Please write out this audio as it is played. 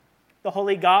The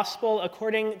Holy Gospel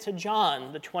according to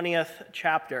John, the 20th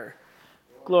chapter.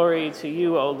 Glory to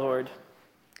you, O Lord.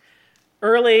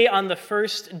 Early on the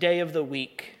first day of the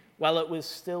week, while it was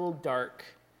still dark,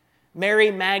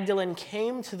 Mary Magdalene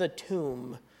came to the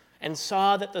tomb and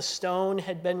saw that the stone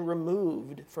had been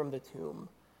removed from the tomb.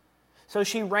 So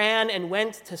she ran and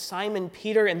went to Simon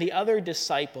Peter and the other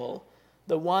disciple,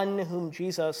 the one whom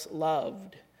Jesus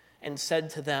loved, and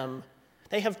said to them,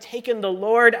 "They have taken the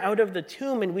Lord out of the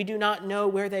tomb, and we do not know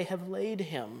where they have laid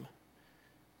him."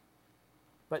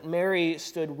 But Mary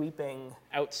stood weeping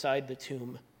outside the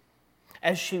tomb.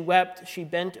 As she wept, she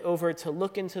bent over to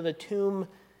look into the tomb,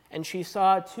 and she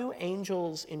saw two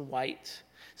angels in white,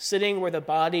 sitting where the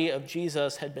body of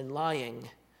Jesus had been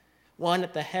lying, one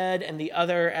at the head and the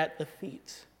other at the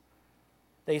feet.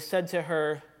 They said to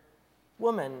her,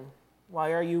 "Woman,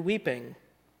 why are you weeping?"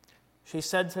 She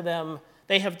said to them,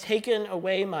 "They have taken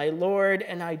away my Lord,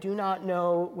 and I do not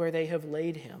know where they have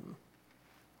laid him."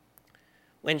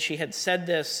 When she had said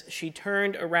this, she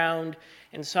turned around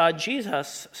and saw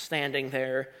Jesus standing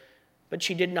there, but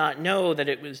she did not know that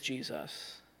it was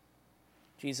Jesus.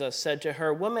 Jesus said to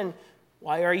her, "Woman,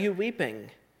 why are you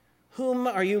weeping? Whom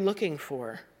are you looking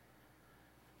for?"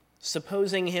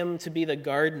 Supposing him to be the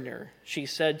gardener, she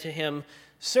said to him,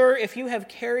 "Sir, if you have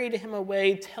carried him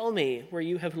away, tell me where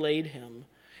you have laid him,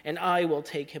 and I will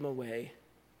take him away."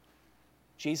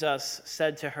 Jesus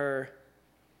said to her,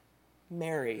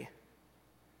 "Mary."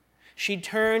 She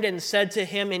turned and said to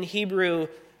him in Hebrew,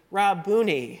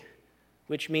 "Rabboni,"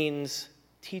 which means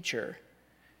teacher.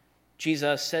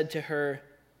 Jesus said to her,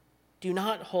 "Do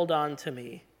not hold on to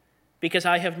me, because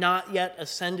I have not yet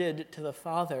ascended to the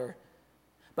Father.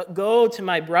 But go to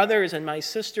my brothers and my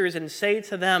sisters and say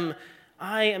to them,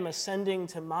 I am ascending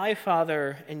to my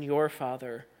Father and your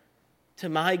Father, to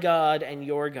my God and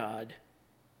your God."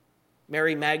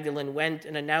 Mary Magdalene went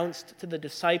and announced to the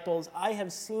disciples, "I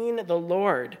have seen the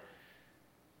Lord."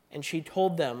 And she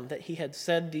told them that he had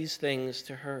said these things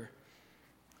to her.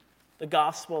 The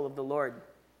Gospel of the Lord.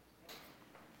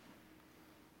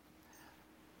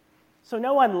 So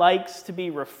no one likes to be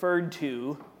referred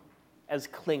to as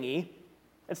clingy.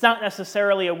 It's not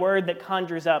necessarily a word that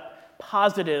conjures up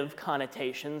positive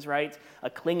connotations, right? A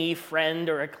clingy friend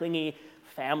or a clingy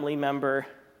family member.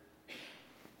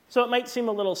 So it might seem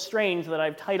a little strange that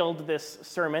I've titled this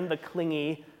sermon, "The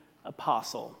Clingy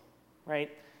Apostle,"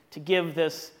 right? To give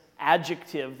this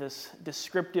adjective, this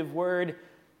descriptive word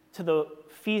to the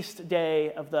feast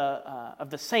day of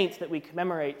the saints that we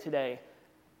commemorate today.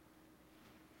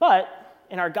 But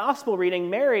in our gospel reading,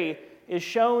 Mary is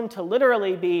shown to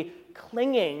literally be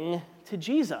clinging to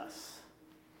Jesus.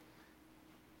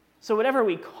 So whatever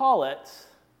we call it,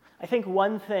 I think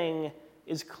one thing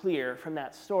is clear from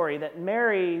that story, that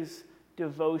Mary's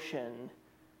devotion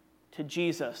to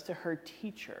Jesus, to her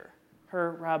teacher,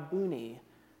 her Rabboni,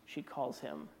 she calls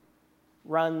him,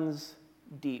 runs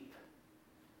deep.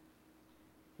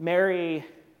 Mary,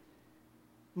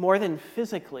 more than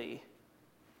physically,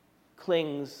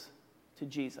 clings to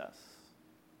Jesus,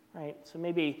 right? So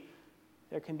maybe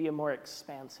there can be a more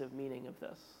expansive meaning of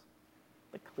this,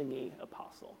 the clingy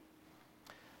apostle.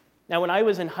 Now, when I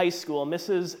was in high school,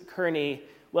 Mrs. Kearney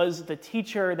was the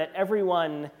teacher that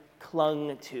everyone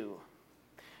clung to.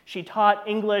 She taught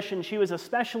English, and she was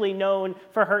especially known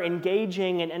for her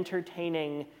engaging and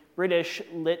entertaining British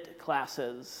lit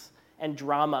classes and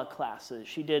drama classes.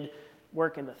 She did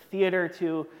work in the theater,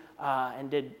 too,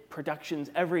 and did productions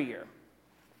every year,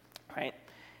 right?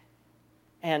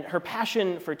 And her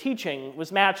passion for teaching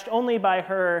was matched only by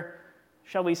her,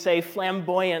 shall we say,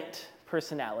 flamboyant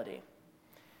personality.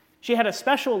 She had a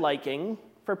special liking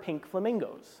for pink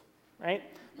flamingos, right?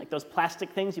 Like those plastic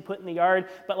things you put in the yard.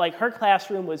 But like her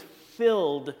classroom was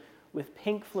filled with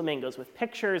pink flamingos, with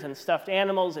pictures and stuffed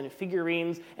animals and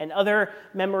figurines and other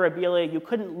memorabilia. You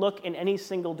couldn't look in any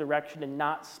single direction and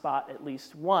not spot at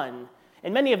least one.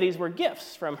 And many of these were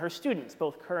gifts from her students,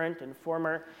 both current and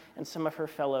former, and some of her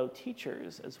fellow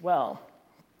teachers as well.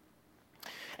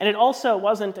 And it also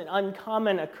wasn't an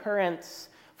uncommon occurrence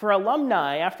for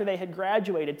alumni after they had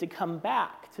graduated to come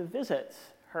back to visit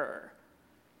her,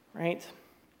 right?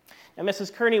 Now,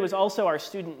 Mrs. Kearney was also our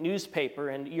student newspaper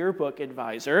and yearbook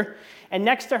advisor. And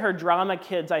next to her drama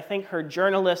kids, I think her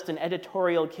journalist and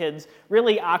editorial kids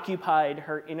really occupied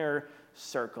her inner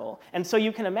circle. And so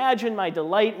you can imagine my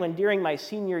delight when during my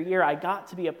senior year I got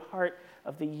to be a part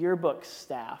of the yearbook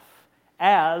staff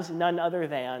as none other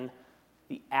than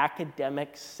the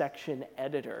academic section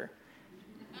editor.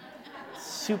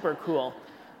 Super cool.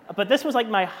 But this was like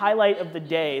my highlight of the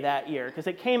day that year, because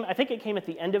I think it came at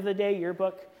the end of the day,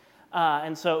 yearbook.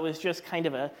 And so it was just kind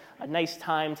of a nice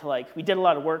time to we did a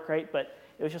lot of work, right? But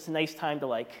it was just a nice time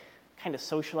to kind of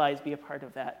socialize, be a part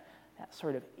of that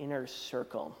sort of inner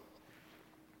circle.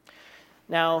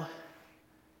 Now,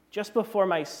 just before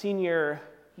my senior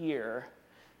year,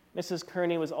 Mrs.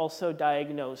 Kearney was also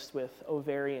diagnosed with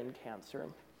ovarian cancer.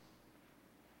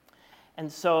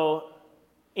 And so,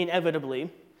 inevitably,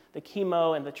 the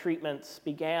chemo and the treatments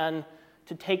began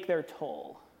to take their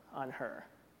toll on her,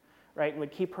 right? And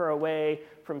would keep her away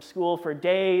from school for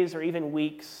days or even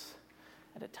weeks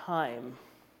at a time.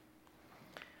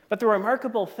 But the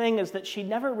remarkable thing is that she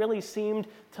never really seemed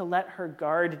to let her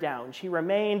guard down. She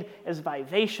remained as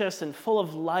vivacious and full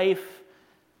of life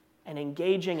and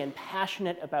engaging and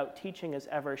passionate about teaching as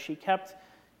ever. She kept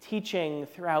teaching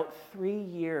throughout 3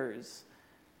 years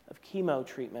of chemo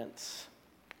treatments.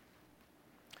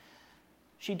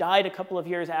 She died a couple of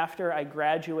years after I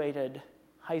graduated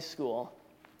high school.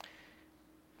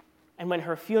 And when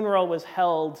her funeral was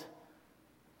held,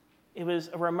 it was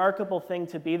a remarkable thing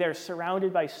to be there,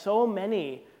 surrounded by so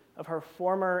many of her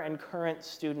former and current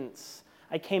students.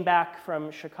 I came back from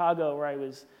Chicago, where I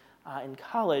was in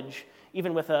college,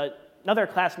 even with another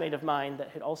classmate of mine that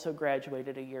had also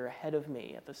graduated a year ahead of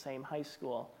me at the same high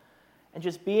school. And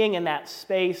just being in that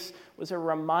space was a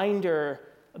reminder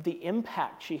of the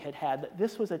impact she had had, that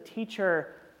this was a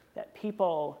teacher that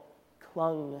people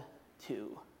clung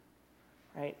to,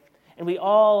 right? And we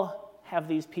all have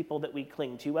these people that we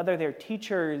cling to, whether they're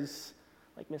teachers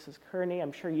like Mrs. Kearney,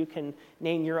 I'm sure you can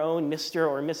name your own Mr.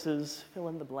 or Mrs. fill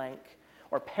in the blank,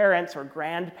 or parents or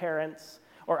grandparents,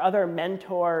 or other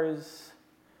mentors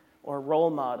or role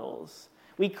models.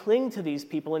 We cling to these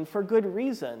people, and for good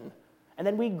reason, and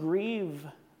then we grieve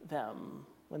them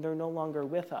when they're no longer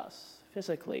with us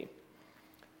physically.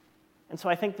 And so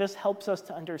I think this helps us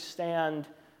to understand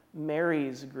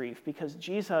Mary's grief, because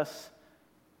Jesus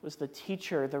was the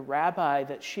teacher, the rabbi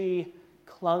that she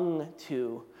clung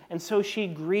to. And so she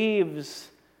grieves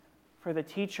for the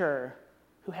teacher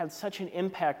who had such an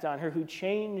impact on her, who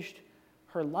changed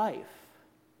her life.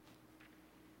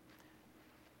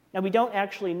 Now, we don't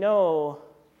actually know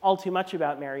all too much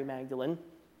about Mary Magdalene.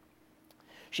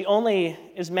 She only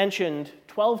is mentioned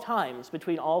 12 times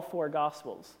between all 4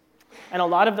 Gospels. And a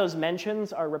lot of those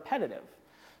mentions are repetitive.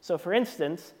 So, for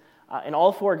instance, in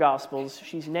all 4 Gospels,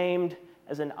 she's named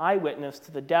as an eyewitness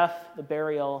to the death, the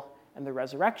burial, and the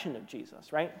resurrection of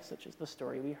Jesus, right? Such as the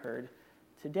story we heard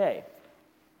today.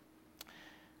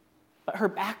 But her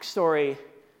backstory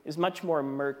is much more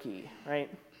murky, right?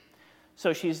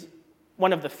 So she's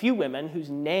one of the few women who's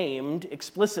named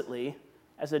explicitly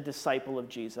as a disciple of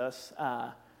Jesus.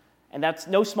 And that's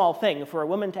no small thing for a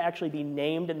woman to actually be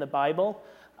named in the Bible,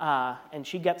 and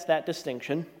she gets that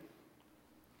distinction.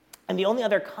 And the only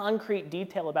other concrete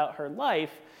detail about her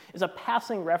life is a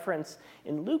passing reference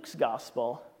in Luke's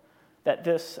gospel that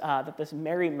this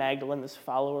Mary Magdalene, this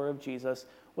follower of Jesus,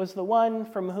 was the one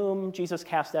from whom Jesus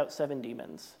cast out 7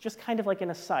 demons. Just kind of like an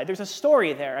aside. There's a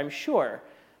story there, I'm sure,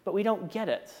 but we don't get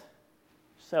it.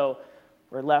 So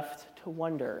we're left to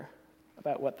wonder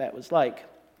about what that was like.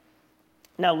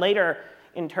 Now, later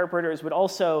interpreters would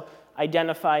also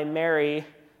identify Mary,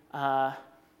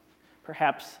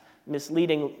 perhaps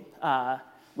misleading,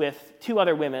 with 2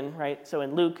 other women, right? So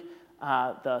in Luke,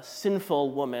 the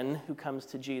sinful woman who comes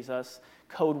to Jesus,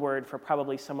 code word for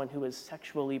probably someone who is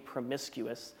sexually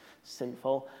promiscuous,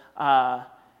 sinful.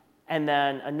 And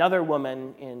then another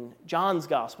woman in John's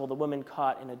gospel, the woman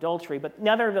caught in adultery. But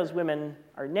neither of those women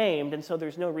are named, and so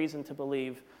there's no reason to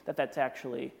believe that that's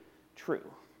actually true.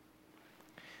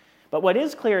 But what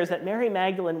is clear is that Mary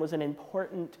Magdalene was an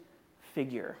important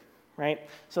figure, right?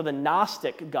 So the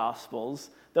Gnostic Gospels,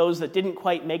 those that didn't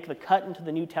quite make the cut into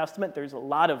the New Testament, there's a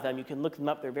lot of them. You can look them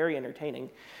up. They're very entertaining.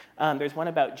 There's one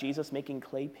about Jesus making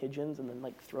clay pigeons and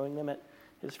then throwing them at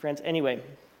his friends. Anyway,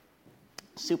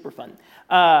 super fun.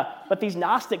 But these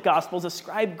Gnostic Gospels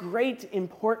ascribe great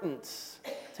importance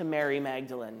to Mary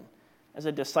Magdalene as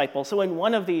a disciple. So in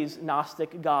one of these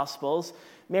Gnostic Gospels,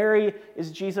 Mary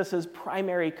is Jesus'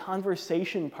 primary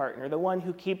conversation partner, the one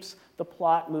who keeps the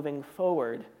plot moving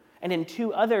forward. And in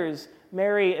 2 others,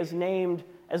 Mary is named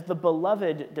as the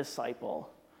beloved disciple,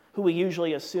 who we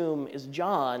usually assume is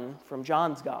John from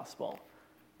John's gospel.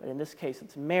 But in this case,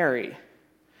 it's Mary.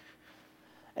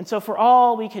 And so for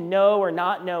all we can know or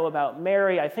not know about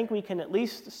Mary, I think we can at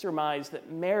least surmise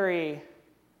that Mary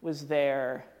was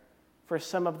there for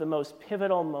some of the most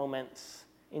pivotal moments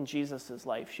in Jesus'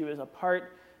 life. She was a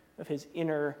part of his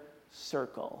inner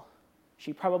circle.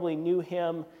 She probably knew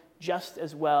him just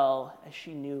as well as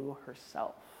she knew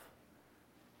herself.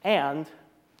 And,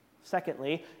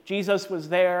 secondly, Jesus was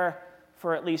there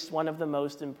for at least one of the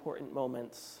most important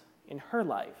moments in her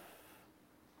life,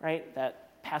 right?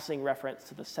 That passing reference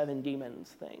to the 7 demons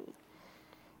thing.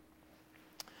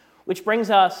 Which brings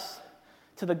us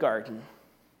to the garden.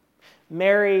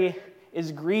 Mary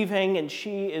is grieving and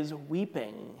she is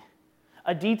weeping.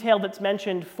 A detail that's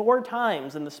mentioned 4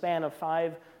 times in the span of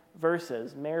 5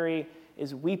 verses. Mary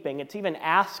is weeping. It's even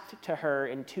asked to her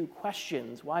in 2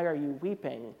 questions. Why are you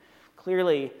weeping?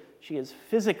 Clearly, she is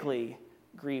physically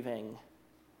grieving,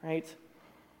 right?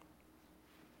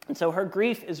 And so her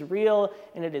grief is real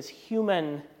and it is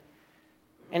human.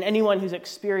 And anyone who's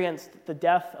experienced the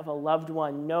death of a loved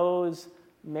one knows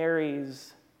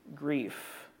Mary's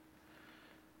grief.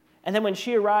 And then when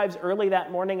she arrives early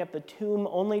that morning at the tomb,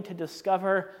 only to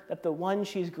discover that the one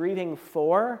she's grieving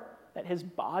for, that his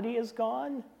body is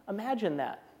gone, imagine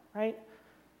that, right?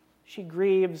 She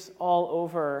grieves all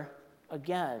over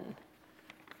again.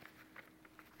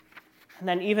 And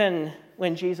then even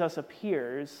when Jesus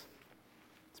appears,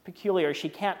 it's peculiar. She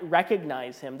can't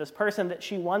recognize him, this person that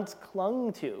she once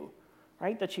clung to,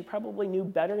 right? That she probably knew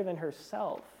better than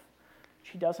herself.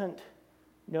 She doesn't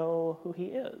know who he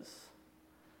is.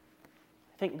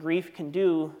 I think grief can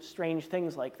do strange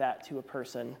things like that to a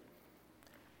person.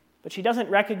 But she doesn't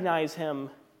recognize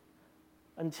him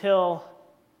until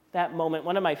that moment,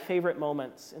 one of my favorite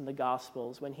moments in the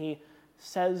Gospels, when he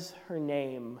says her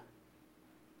name,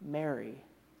 Mary.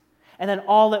 And then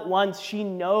all at once she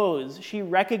knows, she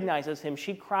recognizes him.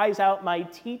 She cries out, "My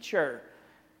teacher."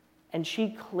 And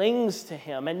she clings to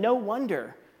him. And no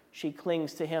wonder she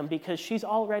clings to him, because she's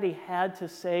already had to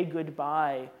say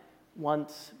goodbye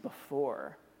once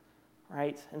before,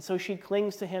 right? And so she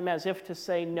clings to him as if to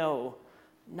say, no,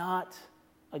 not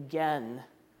again.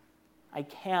 I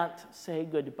can't say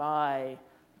goodbye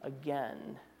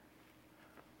again.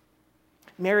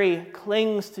 Mary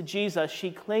clings to Jesus.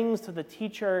 She clings to the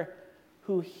teacher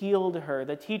who healed her,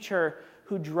 the teacher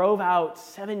who drove out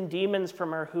 7 demons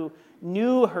from her, who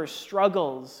knew her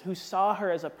struggles, who saw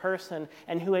her as a person,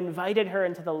 and who invited her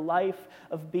into the life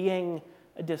of being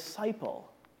a disciple.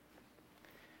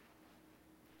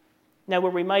 Now,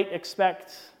 where we might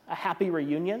expect a happy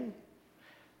reunion,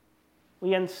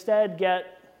 we instead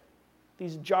get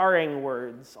these jarring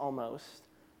words almost.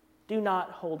 Do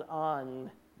not hold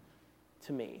on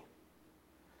to me.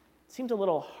 It seems a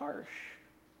little harsh,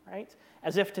 right?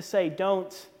 As if to say,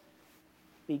 don't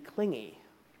be clingy.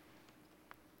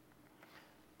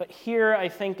 But here, I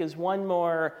think, is one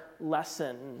more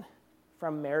lesson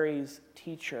from Mary's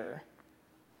teacher.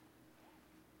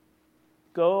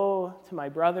 Go to my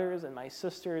brothers and my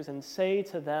sisters and say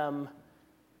to them,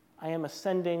 I am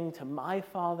ascending to my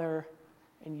Father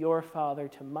and your Father,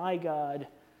 to my God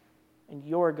and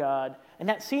your God. And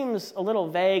that seems a little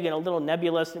vague and a little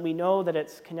nebulous, and we know that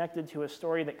it's connected to a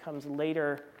story that comes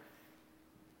later.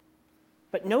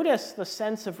 But notice the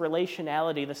sense of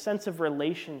relationality, the sense of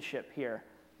relationship here.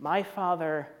 My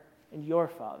Father and your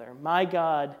Father, my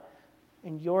God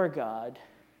and your God.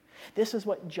 This is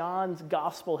what John's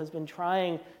gospel has been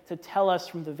trying to tell us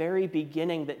from the very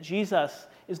beginning, that Jesus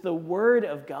is the Word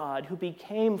of God who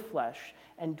became flesh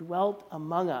and dwelt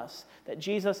among us, that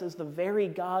Jesus is the very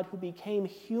God who became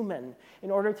human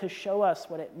in order to show us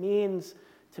what it means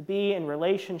to be in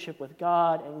relationship with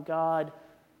God and God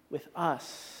with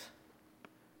us.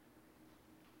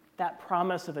 That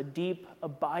promise of a deep,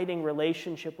 abiding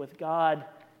relationship with God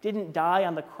didn't die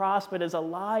on the cross, but is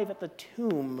alive at the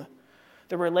tomb.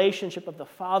 The relationship of the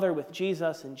Father with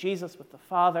Jesus, and Jesus with the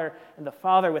Father, and the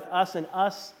Father with us, and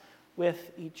us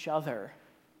with each other.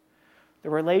 The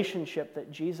relationship that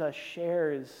Jesus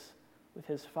shares with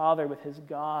his Father, with his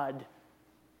God,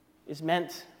 is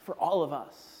meant for all of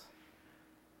us.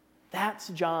 That's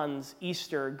John's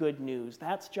Easter good news.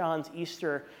 That's John's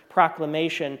Easter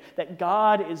proclamation, that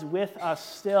God is with us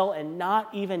still, and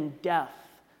not even death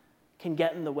can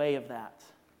get in the way of that.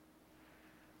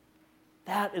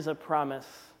 That is a promise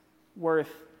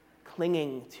worth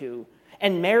clinging to.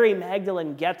 And Mary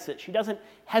Magdalene gets it. She doesn't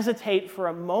hesitate for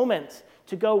a moment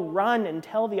to go run and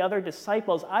tell the other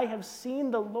disciples, I have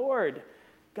seen the Lord.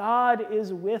 God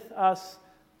is with us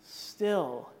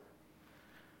still.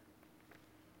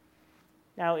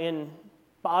 Now, in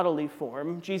bodily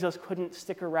form, Jesus couldn't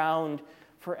stick around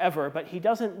forever, but he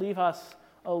doesn't leave us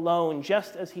alone,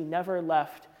 just as he never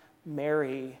left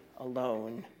Mary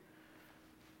alone.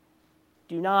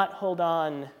 Do not hold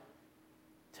on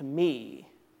to me,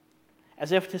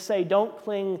 as if to say, don't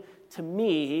cling to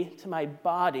me, to my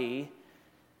body,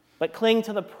 but cling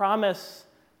to the promise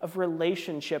of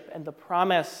relationship and the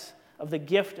promise of the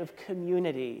gift of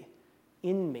community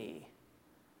in me.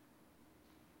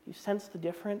 Do you sense the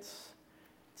difference?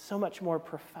 It's so much more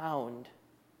profound,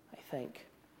 I think.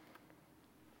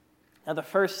 Now, the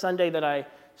first Sunday that I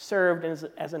served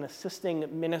as an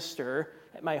assisting minister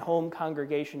at my home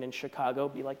congregation in Chicago,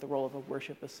 be like the role of a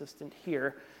worship assistant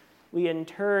here, we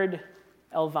interred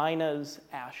Elvina's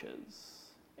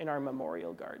ashes in our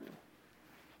memorial garden.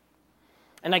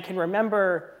 And I can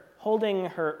remember holding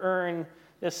her urn,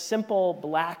 this simple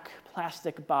black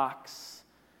plastic box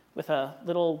with a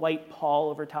little white pall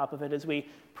over top of it, as we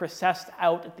processed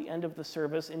out at the end of the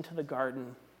service into the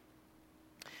garden.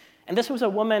 And this was a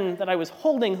woman that I was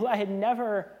holding who I had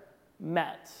never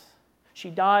met.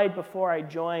 She died before I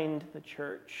joined the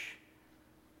church.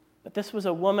 But this was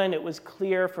a woman, it was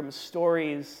clear from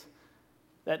stories,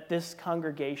 that this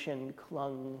congregation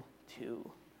clung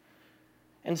to.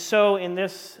 And so in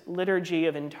this liturgy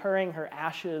of interring her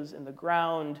ashes in the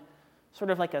ground,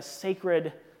 sort of like a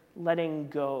sacred letting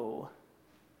go,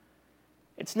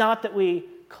 it's not that we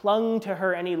clung to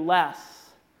her any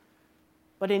less,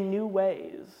 but in new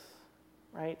ways,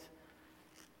 right?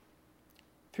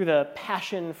 Through the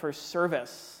passion for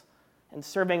service and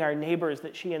serving our neighbors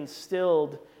that she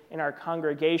instilled in our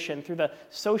congregation, through the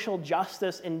social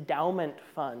justice endowment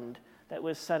fund that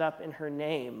was set up in her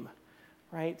name,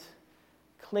 right?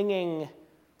 Clinging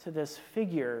to this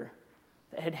figure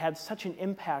that had had such an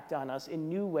impact on us in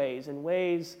new ways, in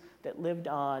ways that lived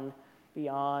on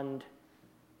beyond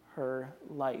her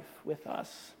life with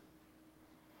us.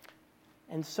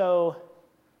 And so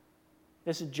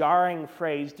this jarring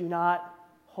phrase, "do not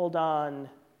hold on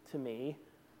to me,"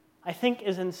 I think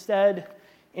is instead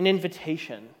an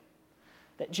invitation.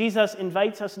 That Jesus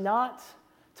invites us not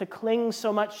to cling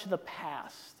so much to the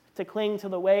past, to cling to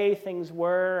the way things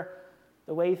were,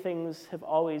 the way things have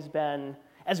always been,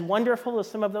 as wonderful as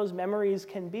some of those memories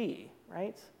can be,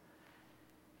 right?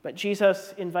 But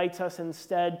Jesus invites us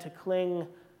instead to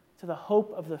cling to the hope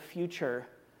of the future,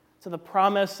 to the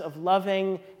promise of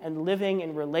loving and living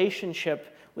in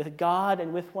relationship with God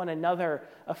and with one another,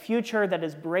 a future that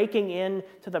is breaking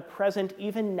into the present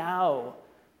even now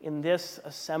in this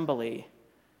assembly.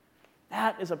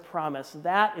 That is a promise.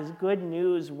 That is good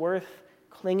news worth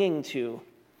clinging to.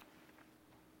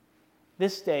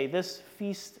 This day, this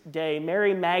feast day,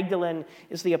 Mary Magdalene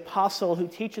is the apostle who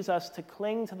teaches us to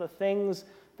cling to the things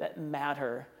that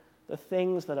matter, the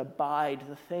things that abide,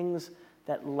 the things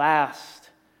that last.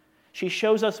 She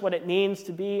shows us what it means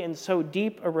to be in so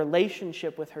deep a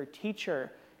relationship with her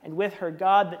teacher and with her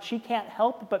God that she can't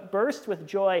help but burst with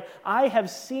joy. I have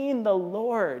seen the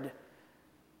Lord.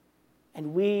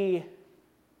 And we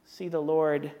see the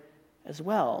Lord as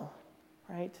well,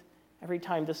 right? Every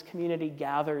time this community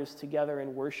gathers together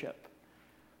in worship,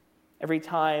 every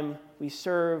time we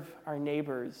serve our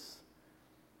neighbors,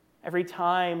 every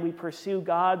time we pursue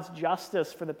God's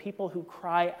justice for the people who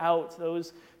cry out,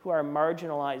 those who are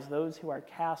marginalized, those who are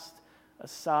cast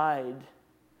aside,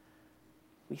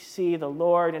 we see the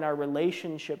Lord in our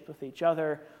relationship with each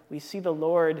other. We see the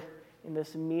Lord in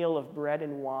this meal of bread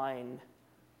and wine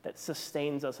that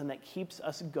sustains us and that keeps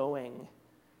us going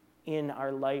in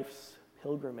our life's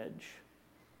pilgrimage.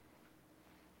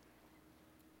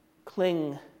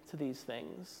 Cling to these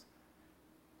things.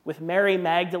 With Mary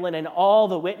Magdalene and all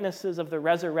the witnesses of the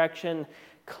resurrection,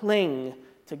 cling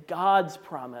to God's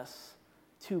promise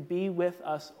to be with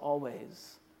us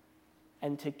always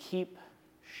and to keep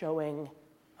showing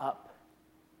up.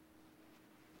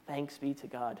 Thanks be to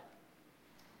God.